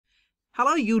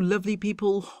Hello, you lovely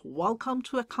people. Welcome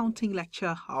to Accounting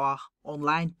Lecture, our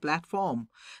online platform.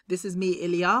 This is me,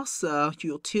 Elias,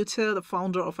 your tutor, the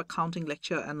founder of Accounting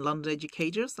Lecture and London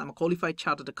Educators. I'm a qualified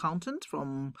chartered accountant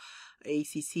from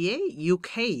ACCA,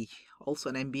 UK, also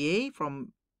an MBA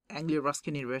from Anglia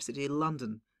Ruskin University,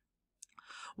 London.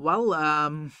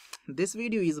 Well, this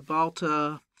video is about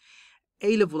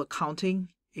A-Level Accounting.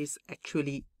 Is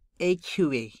actually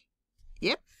AQA.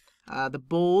 Yep. The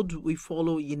board we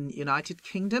follow in United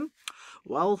Kingdom.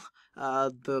 Well,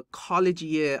 the college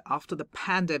year after the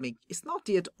pandemic is not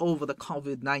yet over, the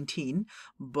COVID-19,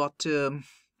 but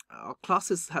our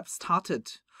classes have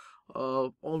started.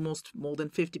 Almost more than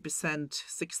 50%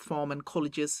 sixth form and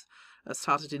colleges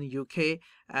started in UK,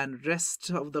 and rest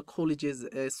of the colleges,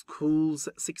 schools,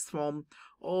 sixth form,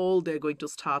 all they're going to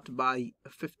start by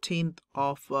 15th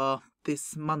of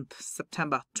this month,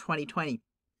 September 2020.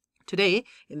 Today,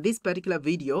 in this particular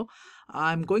video,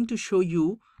 I'm going to show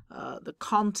you the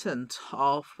content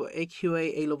of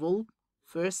AQA A-Level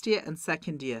first year and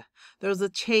second year. There was a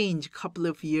change a couple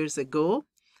of years ago.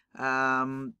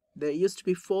 There used to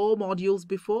be 4 modules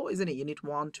before, isn't it? Unit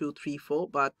 1, 2, 3, 4,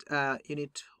 but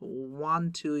Unit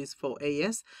 1, 2 is for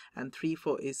AS and 3,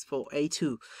 4 is for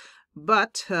A2.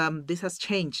 But this has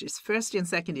changed. It's first year and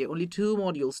second year, only 2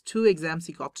 modules, 2 exams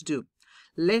you got to do.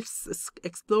 Let's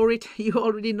explore it. You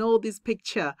already know this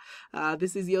picture.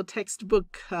 This is your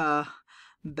textbook,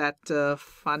 that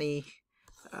funny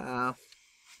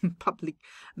public,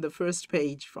 the first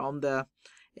page from the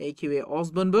AQA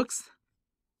Osborne books.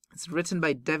 It's written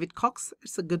by David Cox.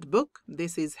 It's a good book.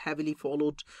 This is heavily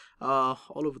followed all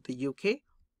over the UK.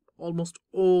 Almost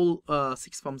all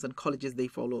sixth forms and colleges, they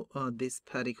follow this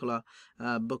particular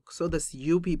book. So this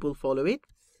you people follow it.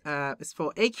 It's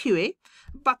for AQA,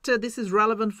 but this is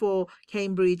relevant for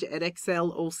Cambridge,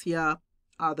 EdXL, OCR,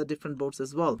 other different boards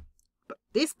as well. But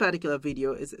this particular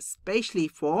video is especially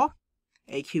for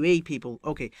AQA people.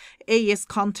 Okay, AS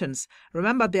contents.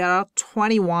 Remember, there are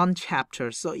 21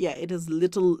 chapters, so yeah, it is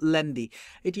little lengthy.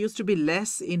 It used to be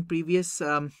less in previous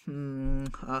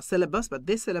syllabus, but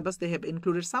this syllabus they have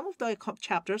included some of the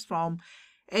chapters from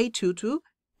A2 to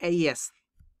AS.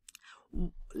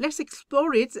 Let's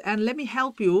explore it, and let me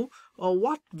help you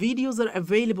what videos are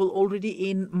available already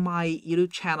in my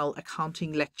YouTube channel,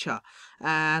 Accounting Lecture,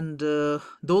 and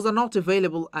those are not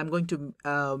available. I'm going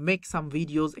to make some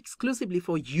videos exclusively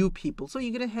for you people, so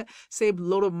you're going to save a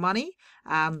lot of money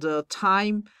and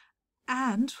time,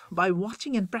 and by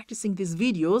watching and practicing these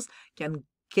videos can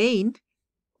gain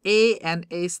A and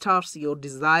A stars, your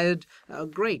desired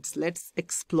grades. Let's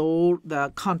explore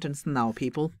the contents now,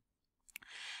 people.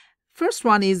 First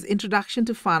one is Introduction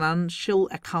to Financial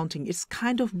Accounting. It's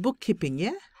kind of bookkeeping,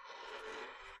 yeah?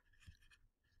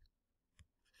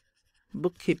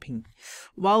 Bookkeeping.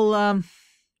 Well,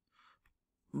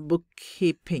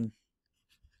 bookkeeping.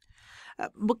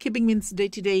 Bookkeeping means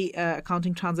day-to-day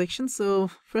accounting transactions. So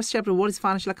first chapter, what is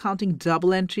financial accounting?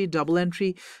 Double entry,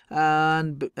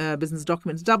 and business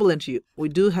documents, double entry. We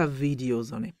do have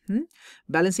videos on it.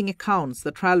 Balancing accounts,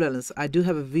 the trial balance. I do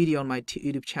have a video on my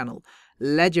YouTube channel.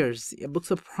 Ledgers,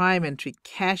 books of prime entry,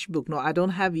 cash book. No, I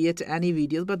don't have yet any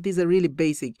videos, but these are really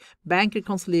basic. Bank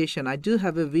reconciliation, I do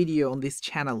have a video on this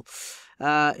channel.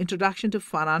 Introduction to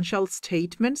financial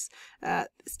statements.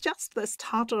 It's just the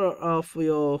starter of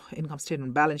your income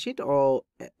statement, balance sheet, or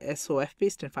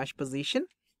SOFP, statement of financial position.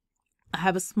 I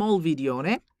have a small video on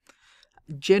it.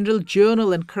 General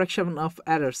journal and correction of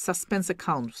errors, suspense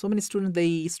account. So many students,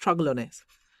 they struggle on it.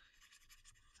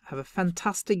 I have a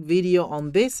fantastic video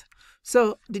on this.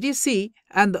 So did you see?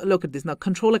 And look at this now,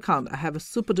 control account. I have a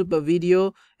super duper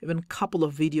video, even a couple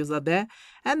of videos are there.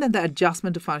 And then the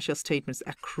adjustment to financial statements,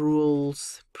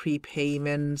 accruals,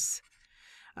 prepayments,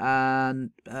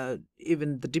 and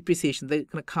even the depreciation, they're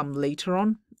going to come later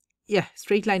on. Yeah,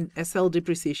 straight line SL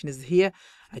depreciation is here.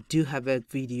 I do have a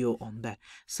video on that.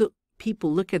 So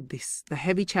people, look at this, the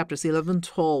heavy chapters 11,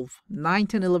 12, 9,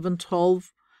 10, 11,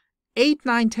 12, 8,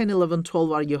 9, 10, 11,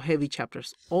 12 are your heavy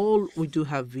chapters. All we do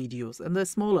have videos, and the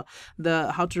smaller,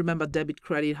 the how to remember debit,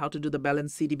 credit, how to do the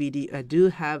balance, CDBD. I do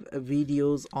have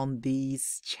videos on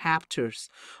these chapters.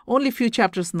 Only few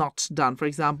chapters not done. For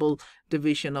example,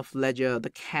 division of ledger, the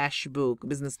cash book,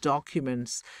 business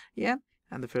documents, yeah,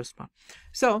 and the first one.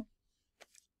 So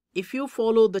if you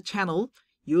follow the channel,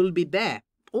 you will be there.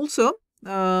 Also,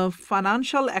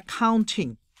 financial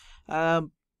accounting.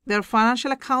 There's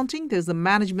financial accounting, there's the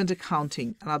management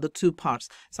accounting, another 2 parts.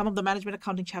 Some of the management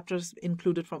accounting chapters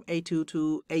included from A2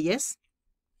 to AS.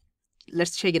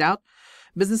 Let's check it out.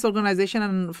 Business organization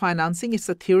and financing, it's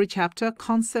a theory chapter.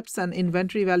 Concepts and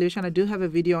inventory evaluation, I do have a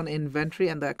video on inventory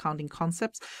and the accounting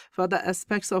concepts. Further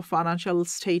aspects of financial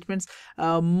statements,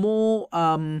 more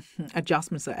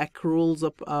adjustments, accruals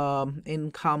of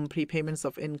income, prepayments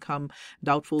of income,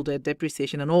 doubtful debt,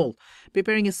 depreciation and all.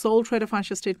 Preparing a sole trader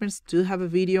financial statements, do have a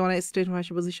video on a state of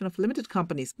financial position of limited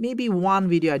companies. Maybe one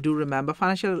video I do remember.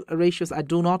 Financial ratios, I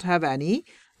do not have any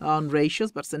on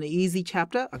ratios, but it's an easy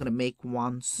chapter. I'm going to make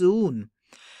one soon.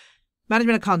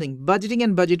 Management accounting, budgeting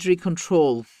and budgetary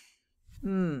control.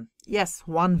 Yes,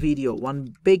 one video,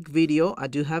 one big video. I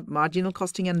do have marginal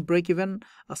costing and break-even.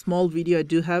 A small video I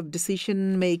do have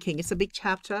decision making. It's a big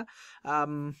chapter,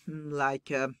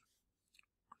 like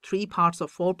 3 parts or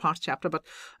 4 parts chapter, but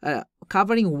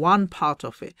covering one part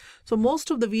of it. So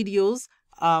most of the videos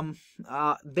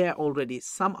are there already.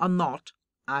 Some are not.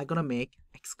 I'm gonna make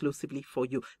exclusively for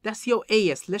you. That's your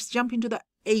AS. Let's jump into the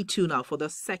A2 now for the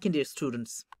second year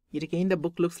students. Yet again, the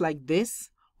book looks like this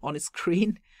on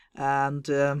screen, and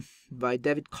by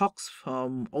David Cox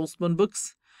from Osborne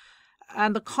Books,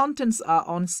 and the contents are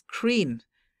on screen.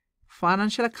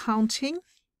 Financial accounting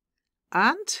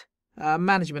and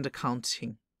management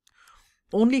accounting.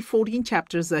 Only 14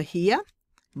 chapters are here,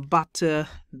 but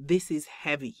this is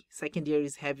heavy. Second year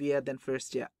is heavier than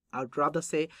first year. I'd rather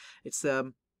say it's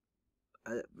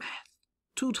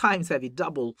 2 times heavy,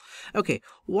 double. Okay,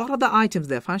 what are the items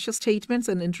there? Financial statements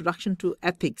and introduction to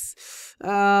ethics.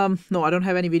 No, I don't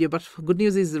have any video, but good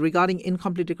news is regarding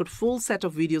incomplete record, full set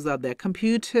of videos are there.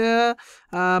 Computer,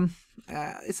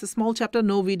 it's a small chapter,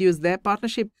 no videos there.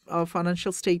 Partnership of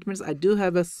financial statements, I do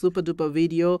have a super duper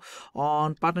video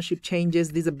on partnership changes.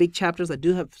 These are big chapters. I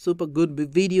do have super good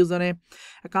videos on it.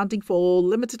 Accounting for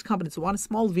limited companies, one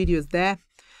small video is there.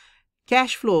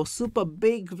 Cash flow, super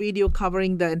big video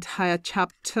covering the entire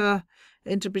chapter.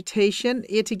 Interpretation,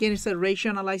 yet again it's a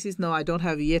ratio analysis. No, I don't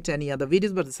have yet any other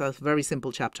videos, but it's a very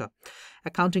simple chapter.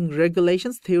 Accounting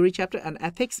regulations, theory chapter, and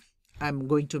ethics. I'm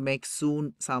going to make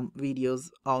soon some videos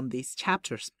on these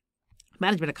chapters.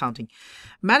 Management accounting.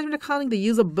 Management accounting, the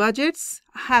use of budgets.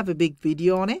 I have a big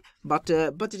video on it, but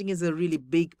budgeting is a really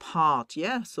big part.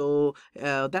 Yeah, so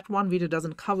that one video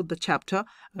doesn't cover the chapter.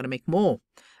 I'm going to make more.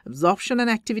 Absorption and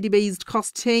activity-based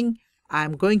costing.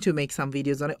 I'm going to make some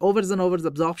videos on it. Overs and overs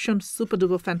absorption, super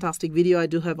duper fantastic video I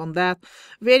do have on that.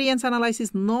 Variance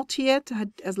analysis, not yet,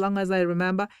 as long as I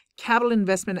remember. Capital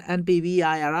investment, NPV,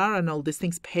 IRR, and all these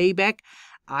things, payback.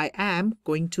 I am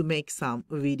going to make some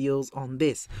videos on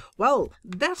this. Well,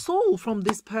 that's all from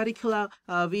this particular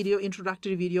video,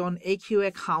 introductory video on AQA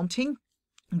Accounting.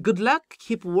 Good luck,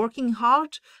 keep working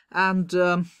hard, and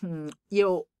you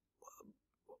know,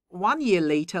 1 year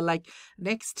later, like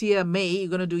next year, May, you're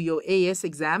going to do your AS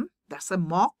exam. That's a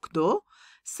mock though.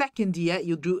 Second year,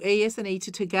 you do AS and AT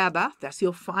together. That's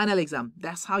your final exam.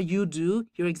 That's how you do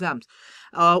your exams.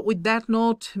 With that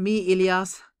note, me,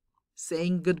 Ilyas,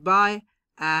 saying goodbye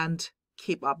and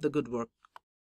keep up the good work.